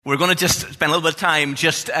We're going to just spend a little bit of time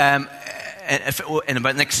just in about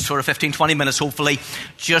the next sort of 15, 20 minutes, hopefully,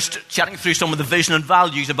 just chatting through some of the vision and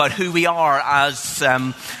values about who we are as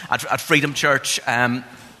at Freedom Church. Can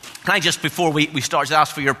I just, before we start, just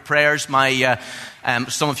ask for your prayers?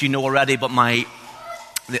 Some of you know already, but my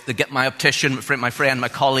optician, my friend, my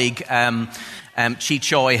colleague, Chi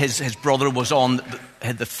Choi, his brother was on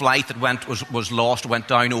the flight that was lost, went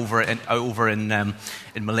down over in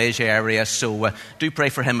Malaysia area. So do pray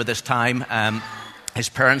for him at this time. His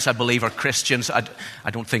parents, I believe, are Christians. I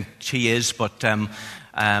don't think she is, but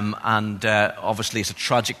obviously it's a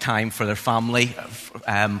tragic time for their family.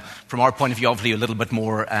 From our point of view, obviously a little bit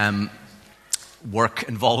more work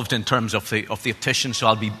involved in terms of the optician, so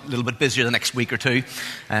I'll be a little bit busier the next week or two.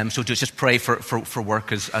 So just pray for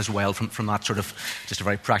work as well from that sort of just a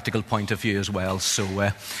very practical point of view as well. So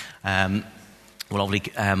we'll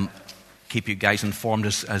obviously keep you guys informed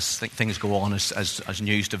as things go on, as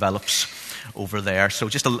news develops over there. So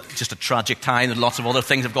just a tragic time, and lots of other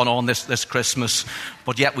things have gone on this Christmas,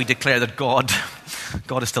 but yet we declare that God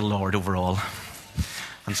is still Lord over all.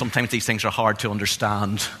 And sometimes these things are hard to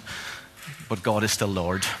understand, but God is still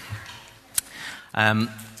Lord. I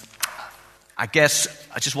guess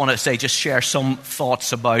I just want to share some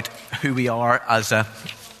thoughts about who we are as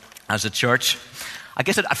a church. I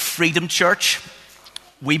guess at Freedom Church,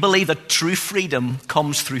 we believe that true freedom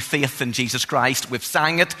comes through faith in Jesus Christ. We've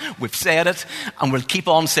sang it, we've said it, and we'll keep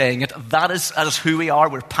on saying it. That is who we are.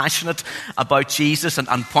 We're passionate about Jesus and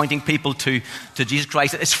pointing people to Jesus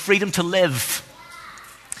Christ. It's freedom to live.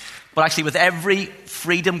 But actually, with every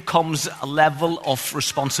freedom comes a level of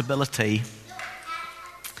responsibility.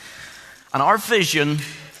 And our vision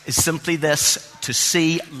is simply this: to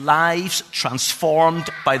see lives transformed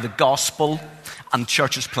by the gospel and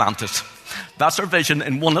churches planted. That's our vision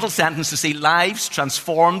in one little sentence: to see lives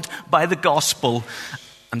transformed by the gospel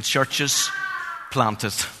and churches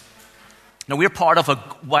planted. Now, we're part of a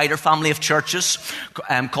wider family of churches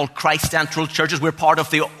called Christ Central Churches. We're part of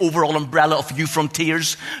the overall umbrella of New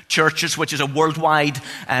Frontiers Churches, which is a worldwide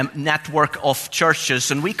network of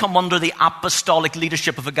churches. And we come under the apostolic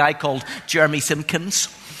leadership of a guy called Jeremy Simpkins.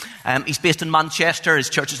 He's based in Manchester. His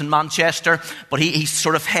church is in Manchester, but he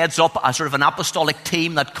sort of heads up a sort of an apostolic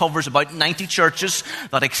team that covers about 90 churches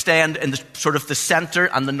that extend in the centre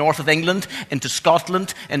and the north of England, into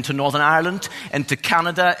Scotland, into Northern Ireland, into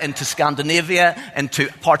Canada, into Scandinavia, into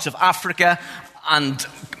parts of Africa, and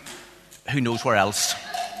who knows where else.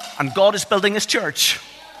 And God is building His church.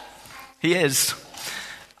 He is.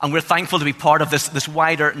 And we're thankful to be part of this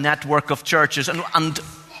wider network of churches. And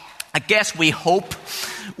I guess we hope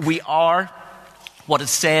we are what it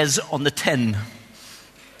says on the tin: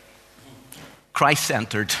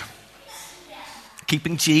 Christ-centered.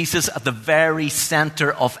 Keeping Jesus at the very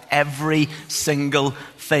center of every single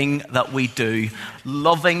thing that we do.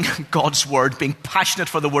 Loving God's Word, being passionate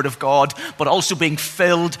for the Word of God, but also being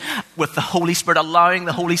filled with the Holy Spirit, allowing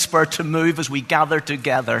the Holy Spirit to move as we gather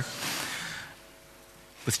together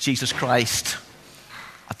with Jesus Christ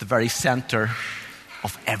at the very center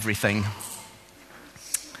of everything.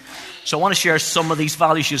 So I want to share some of these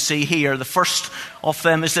values you see here. The first of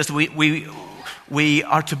them is this: we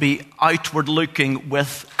are to be outward looking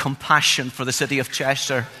with compassion for the city of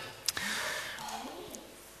Chester.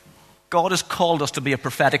 God has called us to be a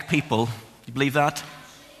prophetic people. Do you believe that?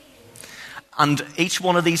 And each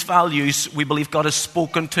one of these values, we believe God has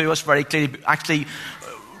spoken to us very clearly, actually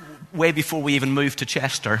way before we even moved to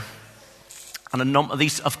Chester. And a number of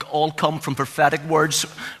these have all come from prophetic words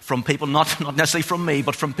from people, not necessarily from me,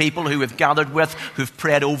 but from people who we've gathered with, who've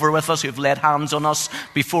prayed over with us, who've laid hands on us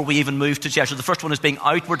before we even moved to Chester. The first one is being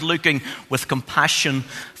outward looking with compassion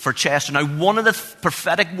for Chester. Now, one of the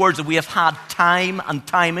prophetic words that we have had time and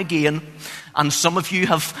time again, and some of you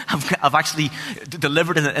have actually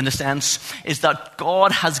delivered in a sense, is that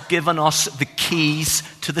God has given us the keys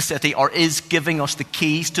to the city, or is giving us the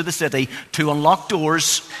keys to the city to unlock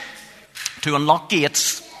doors, to unlock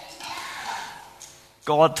gates.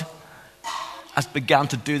 God has begun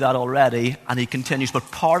to do that already, and He continues. But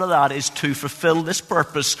part of that is to fulfill this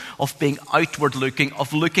purpose of being outward looking,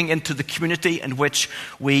 of looking into the community in which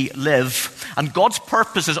we live. And God's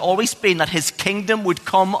purpose has always been that His kingdom would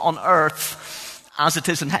come on earth as it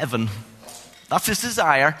is in heaven. That's His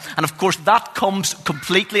desire. And of course, that comes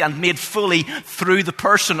completely and made fully through the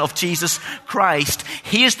person of Jesus Christ.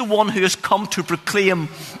 He is the one who has come to proclaim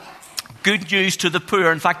good news to the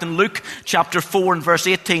poor. In fact, in Luke chapter 4 and verse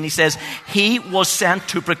 18, He says, He was sent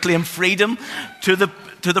to proclaim freedom to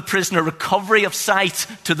the prisoner, recovery of sight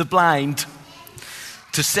to the blind,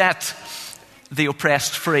 to set the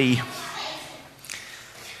oppressed free.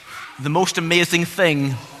 The most amazing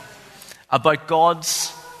thing about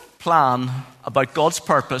God's plan, about God's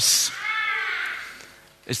purpose,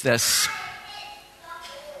 is this: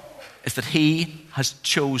 is that He has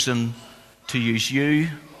chosen to use you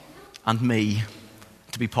and me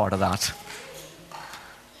to be part of that.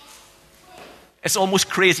 It's almost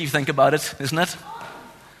crazy if you think about it, isn't it?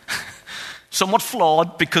 Somewhat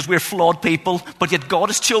flawed, because we're flawed people, but yet God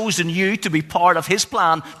has chosen you to be part of His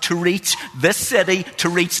plan to reach this city, to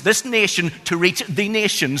reach this nation, to reach the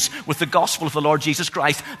nations with the gospel of the Lord Jesus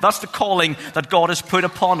Christ. That's the calling that God has put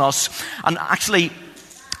upon us. And actually,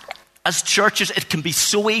 as churches, it can be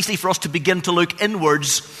so easy for us to begin to look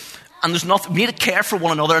inwards, and there's nothing. We need to care for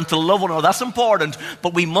one another and to love one another. That's important,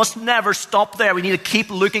 but we must never stop there. We need to keep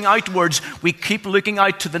looking outwards. We keep looking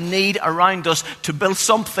out to the need around us to build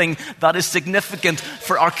something that is significant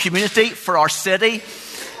for our community, for our city,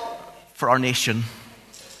 for our nation.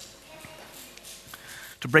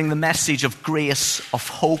 To bring the message of grace, of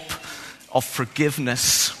hope, of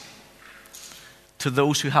forgiveness to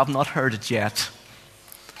those who have not heard it yet.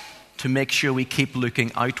 To make sure we keep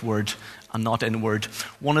looking outward and not inward.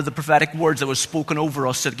 One of the prophetic words that was spoken over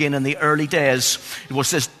us again in the early days, it was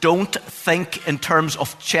this: don't think in terms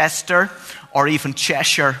of Chester or even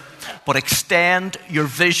Cheshire, but extend your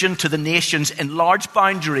vision to the nations in large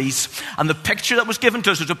boundaries. And the picture that was given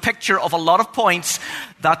to us was a picture of a lot of points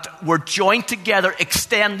that were joined together,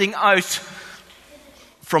 extending out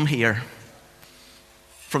from here,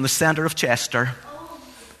 from the center of Chester,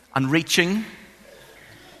 and reaching,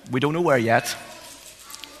 we don't know where yet.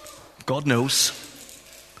 God knows.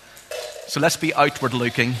 So let's be outward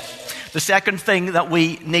looking. The second thing that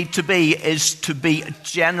we need to be is to be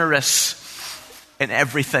generous in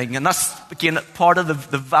everything. And that's, again, part of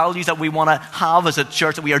the values that we want to have as a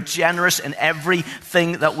church, that we are generous in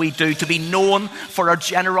everything that we do, to be known for our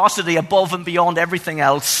generosity above and beyond everything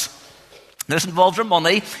else. This involves our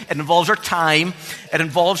money, it involves our time, it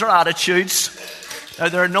involves our attitudes. Now,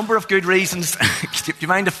 there are a number of good reasons. Do you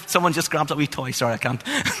mind if someone just grabs a wee toy? Sorry, I can't.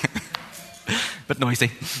 Bit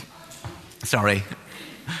noisy. Sorry.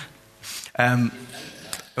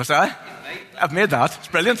 What's that? I've made that. It's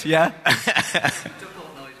brilliant, yeah.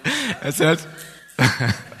 That's it.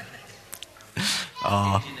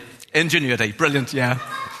 Oh, ingenuity. Brilliant, yeah.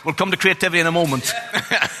 We'll come to creativity in a moment.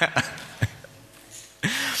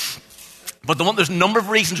 But there's a number of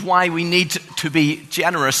reasons why we need to be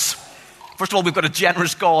generous. First of all, we've got a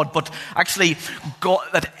generous God, but actually, God,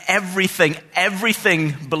 that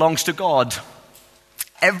everything belongs to God.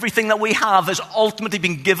 Everything that we have has ultimately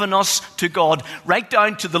been given us to God. Right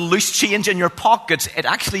down to the loose change in your pockets, it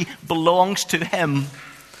actually belongs to Him.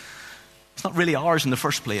 It's not really ours in the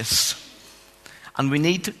first place. And we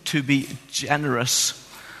need to be generous,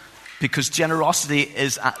 because generosity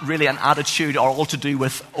is really an attitude, or all to do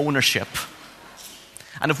with ownership.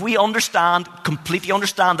 And if we completely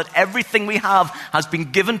understand that everything we have has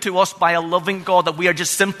been given to us by a loving God, that we are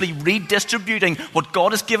just simply redistributing what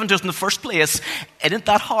God has given to us in the first place, it isn't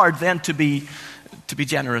that hard then to be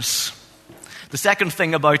generous. The second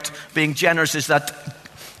thing about being generous is that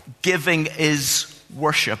giving is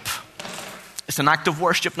worship. It's an act of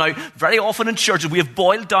worship. Now, very often in churches, we have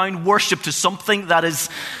boiled down worship to something that is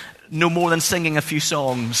no more than singing a few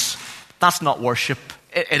songs. That's not worship.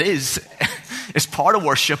 It is. It's part of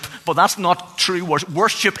worship, but that's not true worship.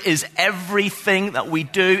 Worship is everything that we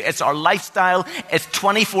do. It's our lifestyle. It's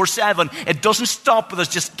 24/7. It doesn't stop with us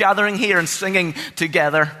just gathering here and singing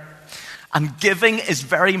together. And giving is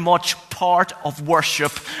very much part of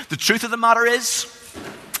worship. The truth of the matter is,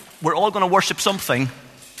 we're all going to worship something.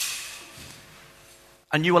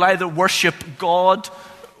 And you will either worship God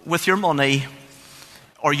with your money,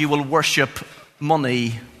 or you will worship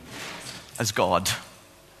money as God.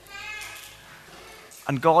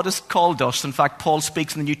 And God has called us. In fact, Paul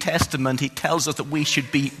speaks in the New Testament. He tells us that we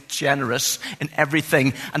should be generous in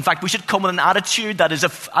everything. In fact, we should come with an attitude that is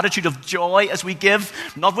an attitude of joy as we give,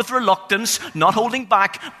 not with reluctance, not holding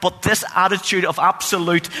back, but this attitude of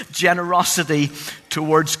absolute generosity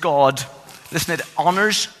towards God. Listen, it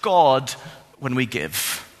honors God when we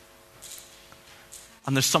give.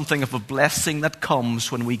 And there's something of a blessing that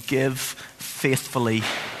comes when we give faithfully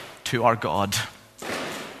to our God.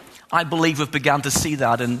 I believe we've begun to see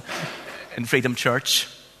that in Freedom Church.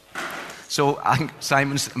 So I think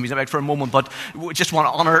he's back for a moment, but we just want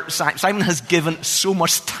to honor Simon. Simon has given so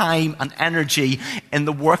much time and energy in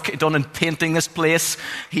the work done in painting this place.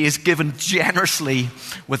 He has given generously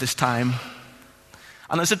with his time.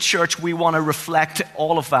 And as a church, we want to reflect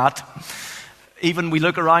all of that. Even we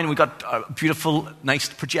look around, we've got a beautiful, nice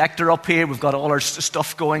projector up here. We've got all our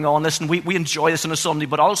stuff going on. Listen, we enjoy this on a Sunday,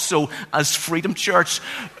 but also as Freedom Church,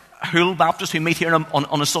 Hull Baptists who meet here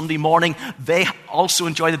on a Sunday morning, they also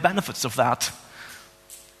enjoy the benefits of that.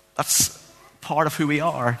 That's part of who we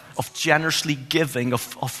are, of generously giving,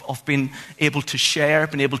 of being able to share,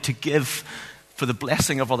 being able to give for the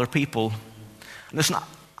blessing of other people. And listen,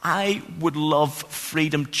 I would love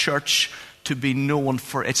Freedom Church to be known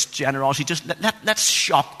for its generosity. Just let's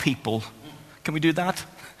shock people. Can we do that?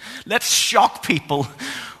 Let's shock people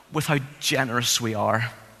with how generous we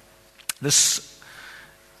are. This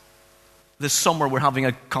summer we're having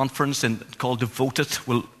a conference called Devoted.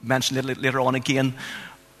 We'll mention it later on again.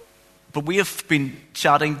 But we have been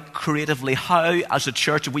chatting creatively how, as a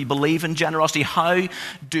church, we believe in generosity. How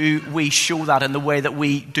do we show that in the way that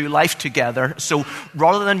we do life together? So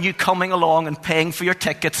rather than you coming along and paying for your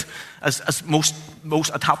ticket, as most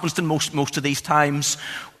it happens to most of these times,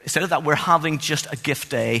 instead of that, we're having just a gift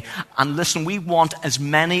day. And listen, we want as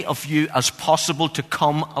many of you as possible to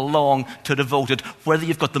come along to Devoted, whether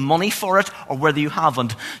you've got the money for it or whether you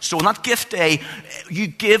haven't. So on that gift day, you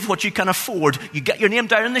give what you can afford. You get your name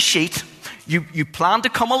down on the sheet. You plan to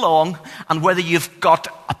come along, and whether you've got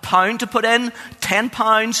 £1 to put in, £10,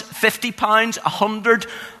 £50, £100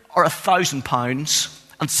 or £1,000.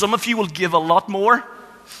 And some of you will give a lot more,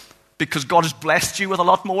 because God has blessed you with a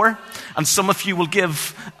lot more. And some of you will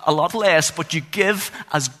give a lot less, but you give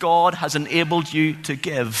as God has enabled you to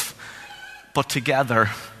give. But together,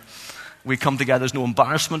 we come together. There's no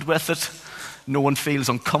embarrassment with it. No one feels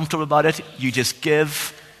uncomfortable about it. You just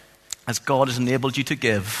give as God has enabled you to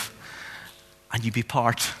give. And you be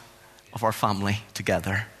part of our family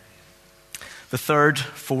together. The third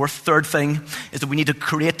thing is that we need to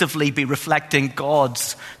creatively be reflecting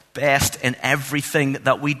God's best in everything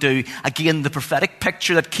that we do. Again, the prophetic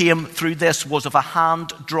picture that came through this was of a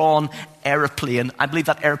hand-drawn aeroplane. I believe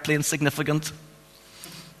that aeroplane's significant.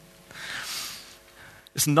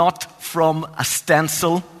 It's not from a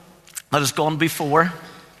stencil that has gone before,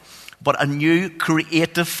 but a new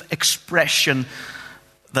creative expression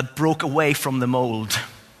that broke away from the mold.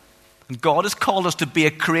 And God has called us to be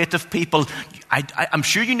a creative people. I'm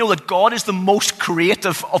sure you know that God is the most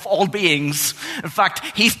creative of all beings. In fact,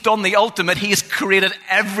 He's done the ultimate. He has created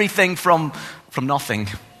everything from nothing.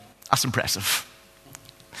 That's impressive.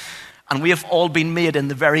 And we have all been made in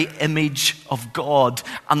the very image of God.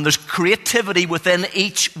 And there's creativity within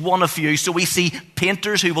each one of you. So we see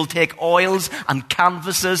painters who will take oils and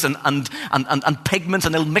canvases and pigments,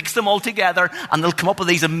 and they'll mix them all together, and they'll come up with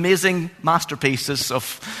these amazing masterpieces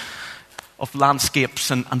of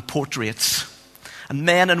landscapes and portraits. And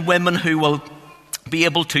men and women who will be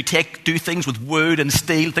able to do things with wood and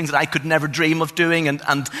steel, things that I could never dream of doing.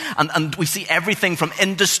 And we see everything from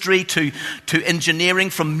industry to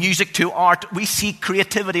engineering, from music to art. We see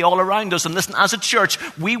creativity all around us. And listen, as a church,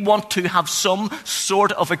 we want to have some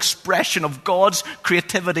sort of expression of God's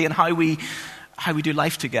creativity in how we do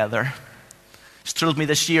life together. It's thrilled me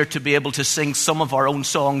this year to be able to sing some of our own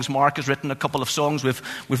songs. Mark has written a couple of songs we've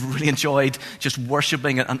really enjoyed just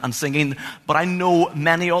worshiping and singing. But I know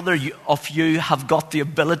many other of you have got the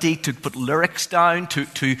ability to put lyrics down,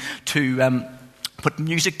 to put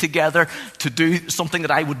music together, to do something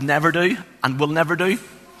that I would never do and will never do.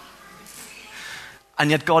 And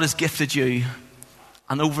yet God has gifted you.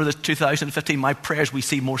 And over the 2015, my prayers, we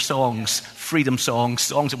see more songs, freedom songs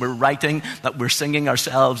that we're writing, that we're singing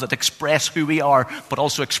ourselves, that express who we are, but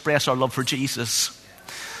also express our love for Jesus.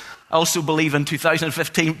 I also believe in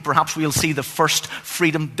 2015, perhaps we'll see the first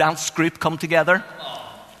freedom dance group come together.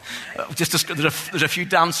 There's a few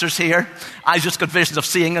dancers here. I just got visions of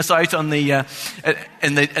seeing us out on the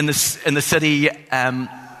in the city.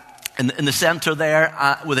 In the centre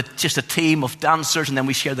there, with just a team of dancers, and then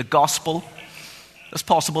we share the gospel. That's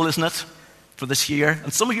possible, isn't it, for this year?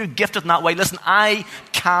 And some of you are gifted in that way. Listen, I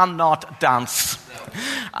cannot dance.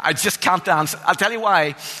 I just can't dance. I'll tell you why.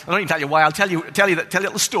 I don't even tell you why. I'll tell you a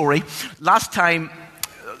little story. Last time,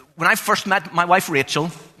 when I first met my wife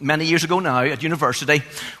Rachel, many years ago now at university,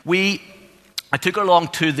 I took her along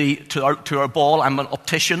to our ball. I'm an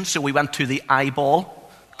optician, so we went to the eye ball.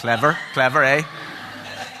 Clever, eh?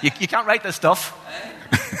 You can't write this stuff.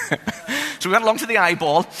 So we went along to the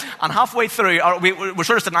eyeball, and halfway through, we're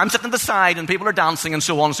sort of sitting, I'm sitting at the side, and people are dancing and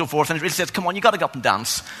so on and so forth, and Rachel says, come on, you got to go up and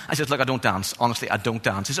dance. I said, look, I don't dance. Honestly, I don't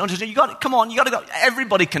dance. He says, come on, you got to go.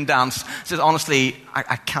 Everybody can dance. I said, honestly,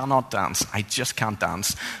 I cannot dance. I just can't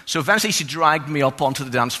dance. So eventually she dragged me up onto the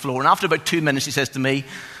dance floor, and after about 2 minutes, she says to me,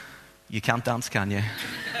 you can't dance, can you?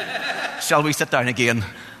 Shall we sit down again?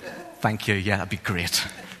 Thank you. Yeah, that'd be great.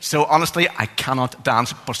 So honestly, I cannot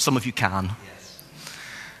dance, but some of you can.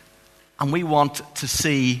 And we want to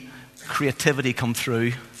see creativity come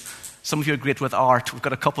through. Some of you are great with art. We've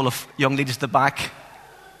got a couple of young ladies at the back.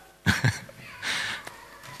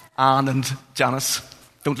 Anne and Janice,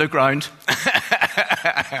 don't look round.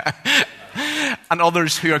 And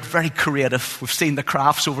others who are very creative. We've seen the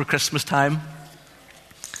crafts over Christmas time.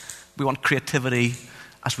 We want creativity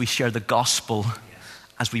as we share the gospel,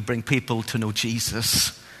 as we bring people to know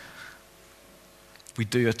Jesus. We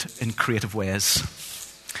do it in creative ways.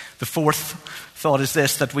 The fourth thought is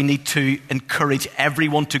this, that we need to encourage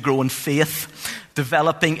everyone to grow in faith,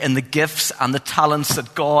 developing in the gifts and the talents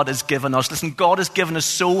that God has given us. Listen, God has given us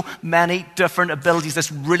so many different abilities.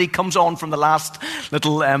 This really comes on from the last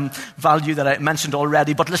little value that I mentioned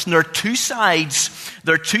already. But listen, there are two sides.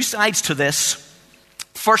 There are two sides to this.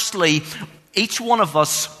 Firstly, each one of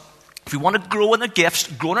us, if we want to grow in our gifts,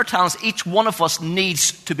 grow in our talents, each one of us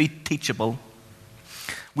needs to be teachable.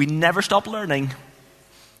 We never stop learning.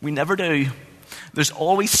 We never do. There's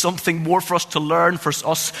always something more for us to learn, for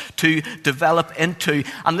us to develop into.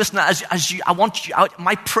 And listen,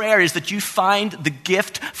 my prayer is that you find the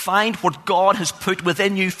gift, find what God has put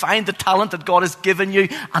within you, find the talent that God has given you,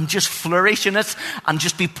 and just flourish in it, and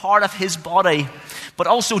just be part of His body. But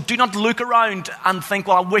also, do not look around and think,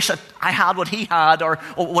 well, I wish that I had what he had, or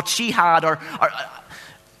what she had, or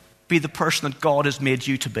be the person that God has made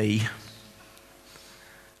you to be.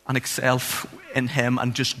 And excel in Him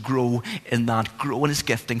and just grow in that. Grow in His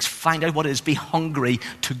giftings. Find out what it is. Be hungry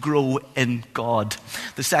to grow in God.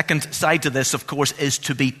 The second side to this, of course, is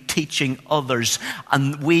to be teaching others.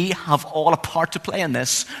 And we have all a part to play in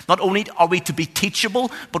this. Not only are we to be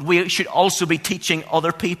teachable, but we should also be teaching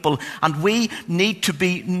other people. And we need to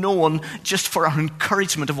be known just for our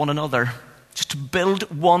encouragement of one another. Just to build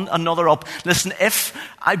one another up. Listen, if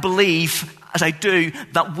I believe, as I do,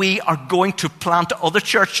 that we are going to plant other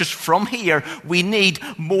churches from here, we need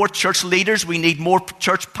more church leaders, we need more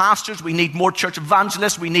church pastors, we need more church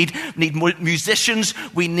evangelists, we need more musicians,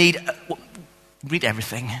 we need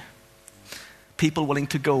everything. People willing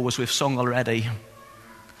to go, as we've sung already.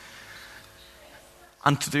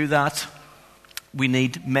 And to do that, we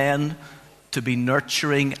need men to be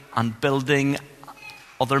nurturing and building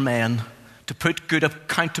other men, to put good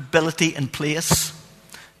accountability in place,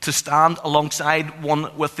 to stand alongside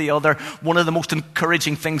one with the other. One of the most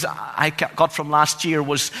encouraging things I got from last year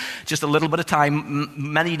was just a little bit of time.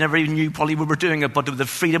 Many never even knew probably we were doing it, but the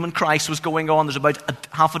Freedom in Christ was going on. There's about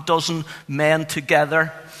half a dozen men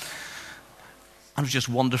together. And it was just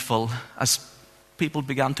wonderful as people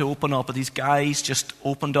began to open up. These guys just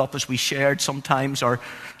opened up as we shared sometimes our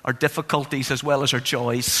difficulties as well as our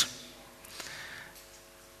joys.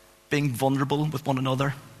 Being vulnerable with one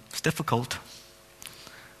another, it's difficult.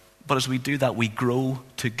 But as we do that, we grow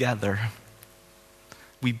together.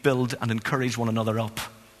 We build and encourage one another up.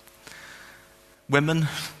 Women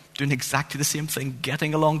doing exactly the same thing,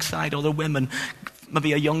 getting alongside other women.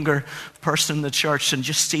 Maybe a younger person in the church and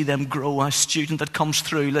just see them grow. A student that comes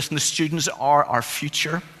through. Listen, the students are our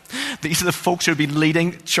future. These are the folks who will be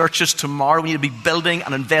leading churches tomorrow. We need to be building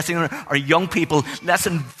and investing in our young people. Let's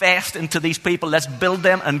invest into these people. Let's build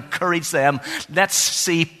them and encourage them. Let's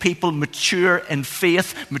see people mature in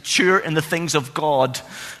faith, mature in the things of God,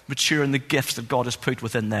 mature in the gifts that God has put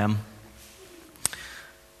within them.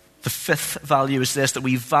 The fifth value is this, that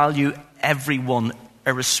we value everyone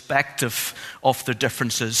irrespective of their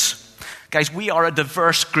differences. Guys, we are a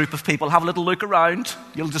diverse group of people. Have a little look around.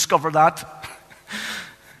 You'll discover that.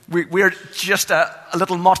 We're just a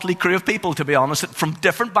little motley crew of people, to be honest, from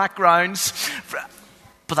different backgrounds.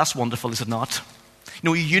 But that's wonderful, is it not? You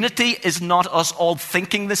know, unity is not us all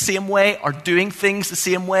thinking the same way or doing things the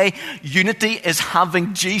same way. Unity is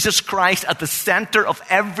having Jesus Christ at the center of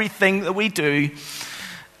everything that we do,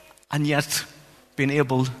 and yet being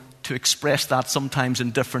able to express that sometimes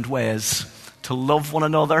in different ways, to love one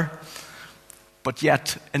another, but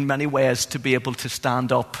yet in many ways to be able to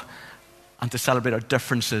stand up and to celebrate our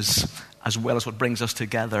differences as well as what brings us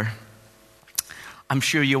together. I'm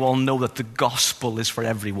sure you all know that the gospel is for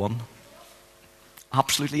everyone.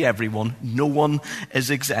 Absolutely everyone. No one is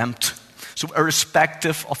exempt. So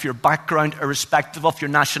irrespective of your background, irrespective of your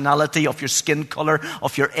nationality, of your skin color,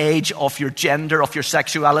 of your age, of your gender, of your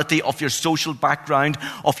sexuality, of your social background,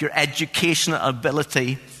 of your educational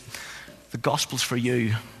ability, the gospel's for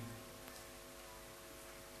you.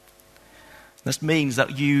 This means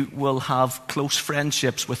that you will have close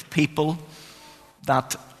friendships with people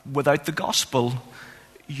that without the gospel,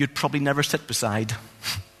 you'd probably never sit beside.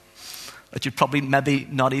 That you'd probably maybe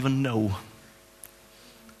not even know.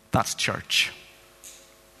 That's church.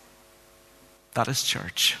 That is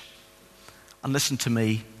church. And listen to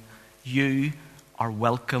me, you are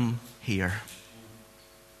welcome here.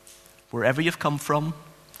 Wherever you've come from,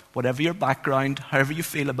 whatever your background, however you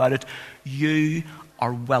feel about it, you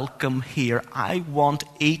are welcome here. I want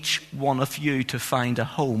each one of you to find a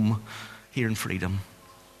home here in Freedom,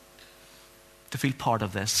 to feel part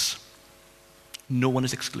of this. No one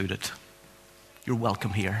is excluded. You're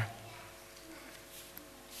welcome here.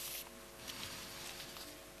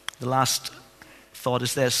 The last thought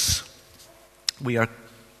is this: we are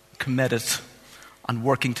committed and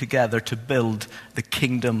working together to build the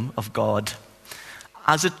kingdom of God.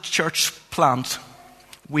 As a church plant,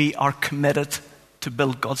 we are committed to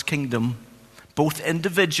build God's kingdom, both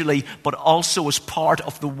individually but also as part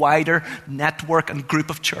of the wider network and group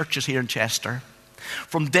of churches here in Chester.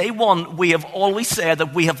 From day one, we have always said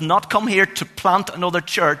that we have not come here to plant another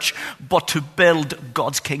church, but to build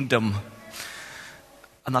God's kingdom.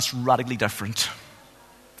 And that's radically different.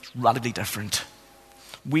 It's radically different.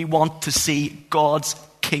 We want to see God's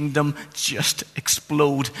kingdom just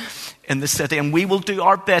explode in the city. And we will do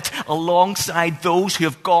our bit alongside those who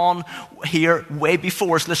have gone here way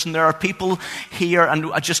before us. Listen, there are people here, and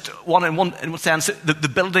I just want, in one sense,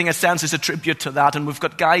 the building, in a sense, is a tribute to that. And we've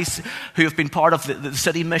got guys who have been part of the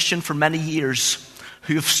city mission for many years,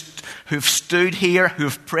 who've stood here,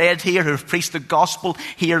 who've prayed here, who've preached the gospel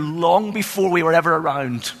here long before we were ever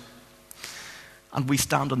around. And we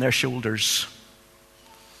stand on their shoulders.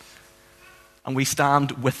 And we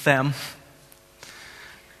stand with them.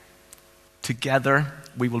 Together,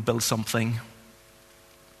 we will build something.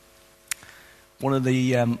 One of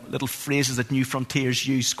the little phrases that New Frontiers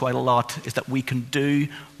use quite a lot is that we can do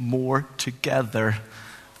more together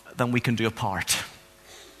than we can do apart.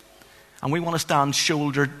 And we want to stand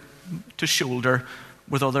shoulder to shoulder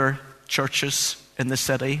with other churches in the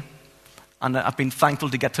city. And I've been thankful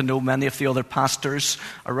to get to know many of the other pastors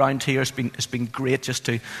around here. It's been great just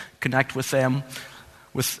to connect with them,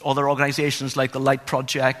 with other organizations like the Light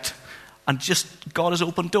Project. And just God has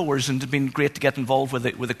opened doors, and it's been great to get involved with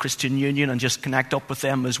the Christian Union and just connect up with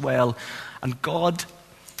them as well. And God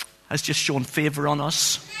has just shown favor on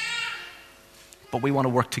us. But we want to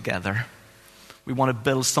work together. We want to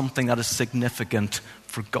build something that is significant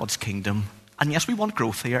for God's kingdom. And yes, we want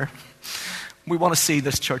growth here. We want to see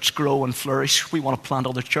this church grow and flourish. We want to plant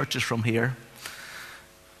other churches from here.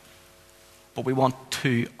 But we want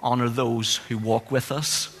to honor those who walk with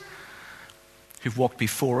us, who've walked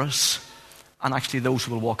before us, and actually those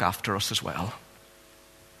who will walk after us as well.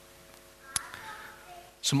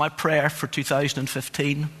 So my prayer for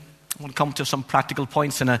 2015, I want to come to some practical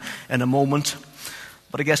points in a moment.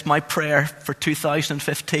 But I guess my prayer for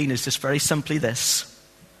 2015 is just very simply this: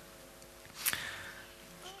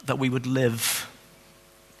 that we would live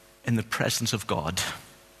in the presence of God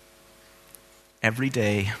every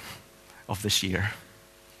day of this year.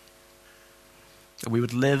 That we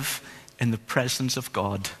would live in the presence of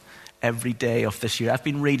God every day of this year. I've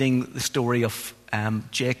been reading the story of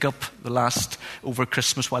Jacob over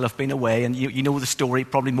Christmas while I've been away, and you know the story,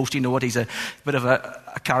 probably most of you know it. He's a bit of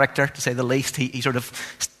a character, to say the least. He sort of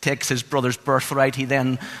takes his brother's birthright. He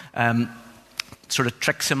then sort of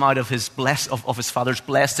tricks him out of his father's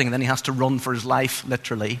blessing, and then he has to run for his life,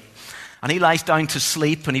 literally. And he lies down to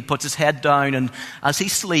sleep, and he puts his head down, and as he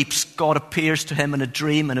sleeps, God appears to him in a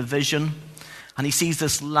dream, in a vision, and he sees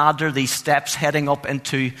this ladder, these steps heading up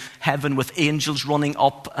into heaven with angels running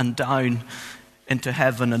up and down into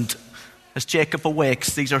heaven. And as Jacob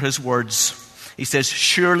awakes, these are his words. He says,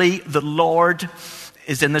 "Surely the Lord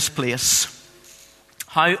is in this place.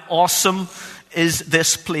 How awesome is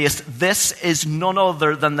this place. This is none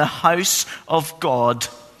other than the house of God.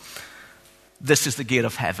 This is the gate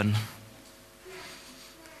of heaven."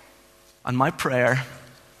 And my prayer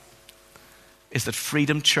is that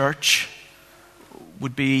Freedom Church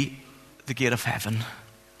would be the gate of heaven.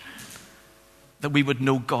 That we would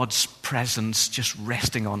know God's presence just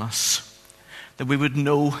resting on us. That we would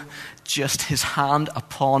know just His hand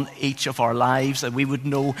upon each of our lives. That we would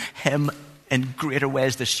know Him in greater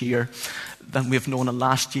ways this year than we've known in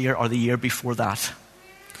last year or the year before that.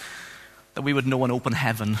 That we would know an open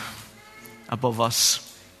heaven above us.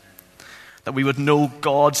 That we would know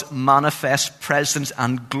God's manifest presence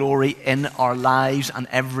and glory in our lives and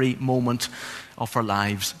every moment of our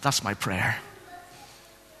lives. That's my prayer.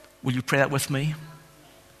 Will you pray that with me?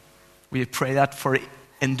 Will you pray that for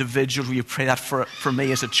individuals? Will you pray that for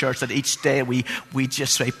me as a church? That each day we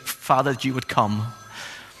just say, Father, that you would come.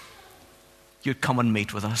 You'd come and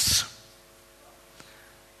meet with us.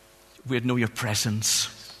 We'd know your presence.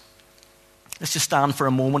 Let's just stand for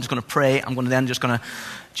a moment. I'm just going to pray. I'm going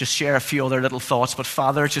to share a few other little thoughts. But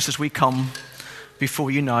Father, just as we come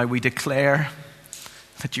before you now, we declare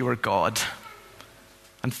that you are God.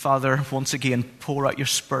 And Father, once again, pour out your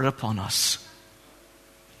Spirit upon us.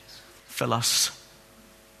 Fill us.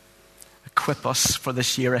 Equip us for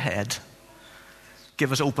this year ahead.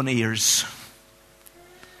 Give us open ears.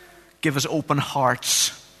 Give us open hearts.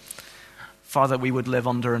 Father, we would live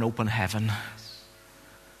under an open heaven.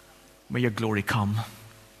 May your glory come.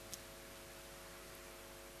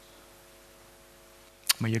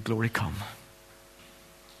 May your glory come.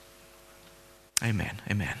 Amen.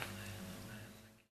 Amen.